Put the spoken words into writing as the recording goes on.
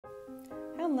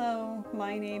Hello,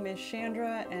 my name is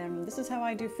Chandra and this is how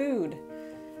I do food.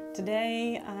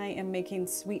 Today I am making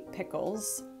sweet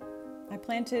pickles. I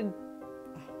planted,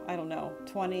 I don't know,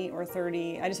 20 or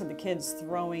 30. I just had the kids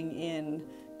throwing in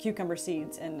cucumber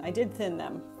seeds and I did thin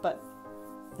them, but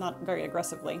not very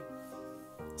aggressively.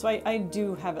 So I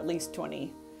do have at least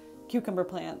 20 cucumber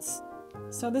plants.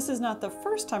 So this is not the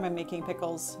first time I'm making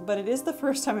pickles, but it is the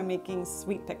first time I'm making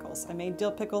sweet pickles. I made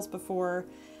dill pickles before.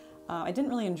 I didn't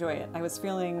really enjoy it. I was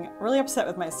feeling really upset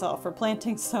with myself for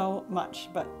planting so much,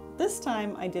 but this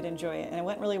time I did enjoy it and it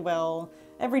went really well.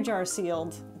 Every jar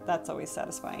sealed. That's always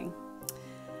satisfying.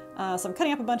 So I'm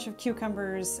cutting up a bunch of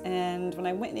cucumbers, and when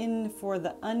I went in for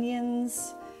the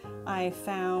onions, I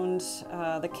found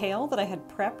the kale that I had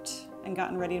prepped and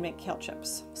gotten ready to make kale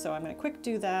chips. So I'm going to quick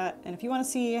do that, and if you want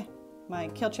to see my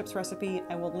kale chips recipe,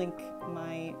 I will link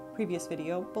my previous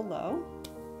video below.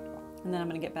 And then I'm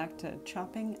going to get back to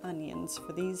chopping onions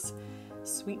for these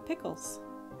sweet pickles.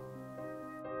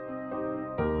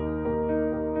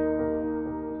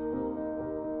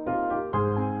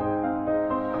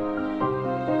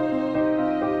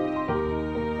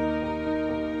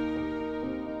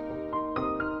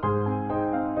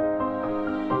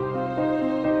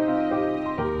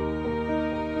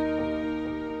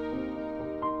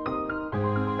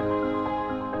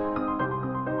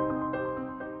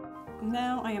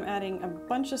 Now I am adding a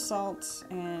bunch of salt,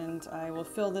 and I will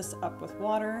fill this up with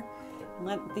water and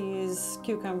let these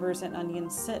cucumbers and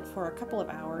onions sit for a couple of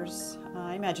hours.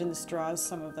 I imagine this draws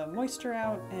some of the moisture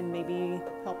out and maybe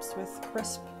helps with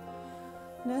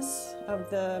crispness of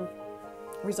the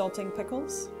resulting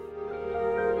pickles.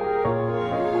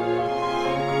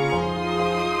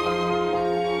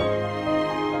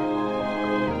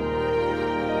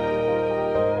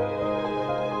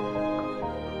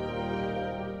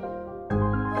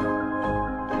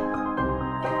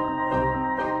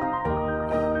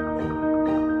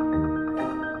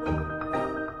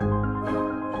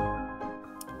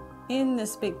 In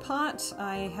this big pot,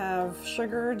 I have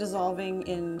sugar dissolving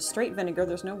in straight vinegar.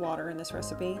 There's no water in this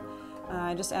recipe.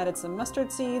 I just added some mustard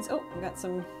seeds. Oh, we got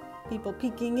some people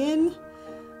peeking in.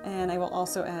 And I will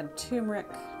also add turmeric.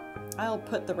 I'll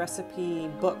put the recipe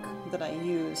book that I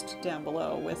used down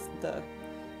below with the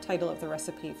title of the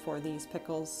recipe for these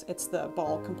pickles. It's the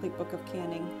Ball Complete Book of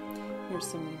Canning. Here's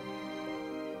some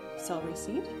celery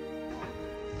seed.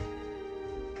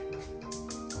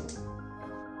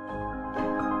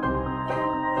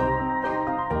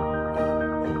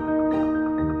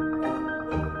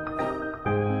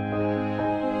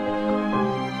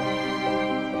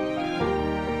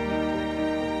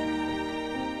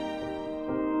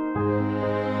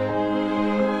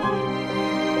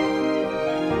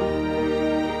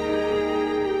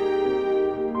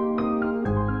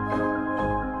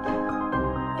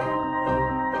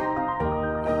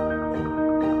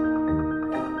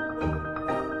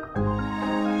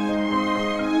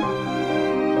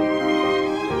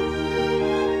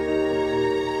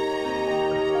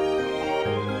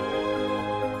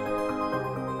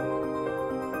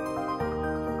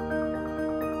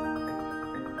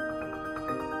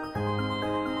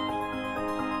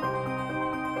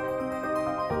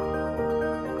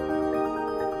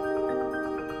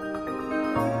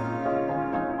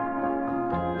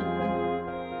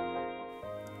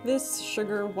 This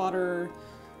sugar, water,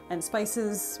 and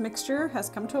spices mixture has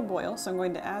come to a boil, so I'm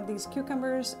going to add these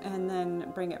cucumbers and then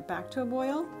bring it back to a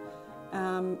boil.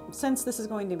 Since this is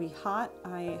going to be hot,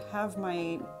 I have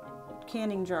my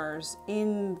canning jars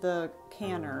in the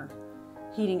canner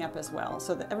heating up as well,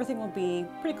 so that everything will be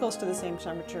pretty close to the same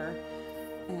temperature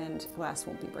and glass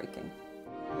won't be breaking.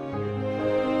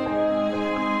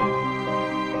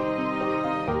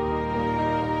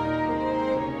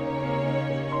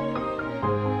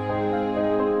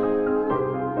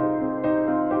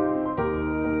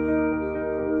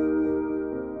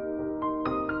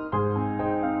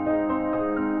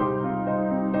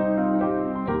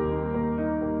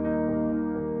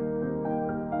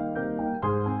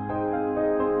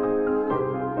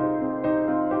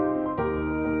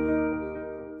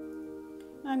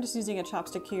 I'm just using a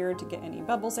chopstick here to get any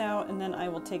bubbles out, and then I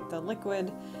will take the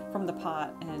liquid from the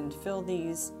pot and fill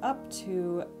these up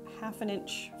to 1/2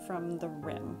 inch from the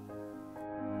rim.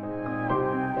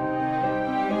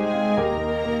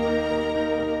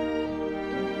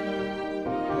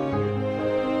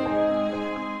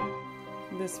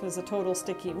 This was a total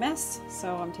sticky mess,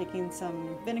 so I'm taking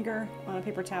some vinegar on a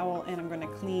paper towel and I'm going to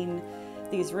clean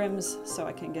these rims so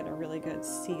I can get a really good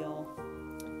seal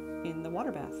in the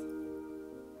water bath.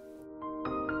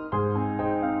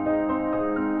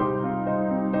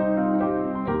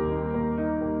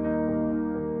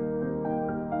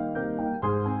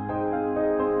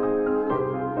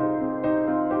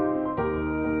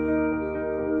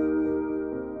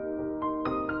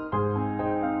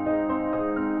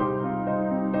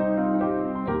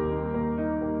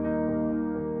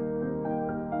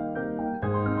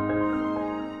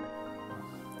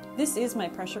 This is my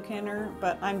pressure canner,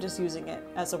 but I'm just using it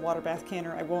as a water bath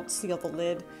canner. I won't seal the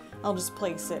lid. I'll just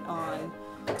place it on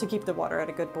to keep the water at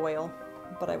a good boil,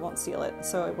 but I won't seal it,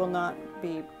 so it will not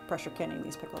be pressure canning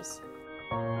these pickles.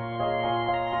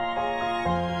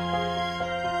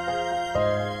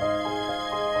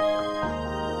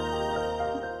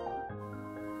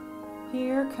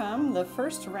 Here come the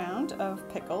first round of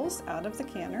pickles out of the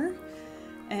canner,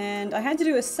 and I had to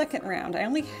do a second round. I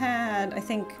only had, I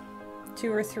think, 2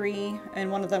 or 3,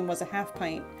 and one of them was a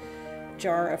half-pint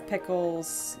jar of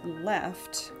pickles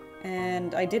left,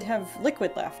 and I did have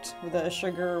liquid left with a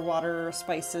sugar, water,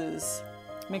 spices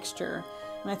mixture.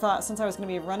 And I thought, since I was going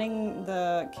to be running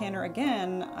the canner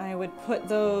again, I would put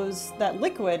that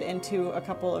liquid into a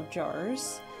couple of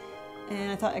jars.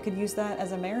 And I thought I could use that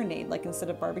as a marinade, like instead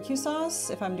of barbecue sauce,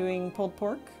 if I'm doing pulled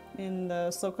pork in the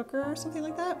slow cooker or something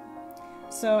like that.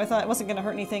 So I thought it wasn't going to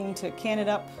hurt anything to can it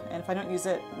up, and if I don't use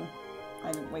it,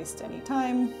 I didn't waste any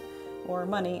time or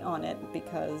money on it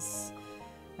because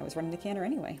I was running the canner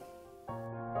anyway.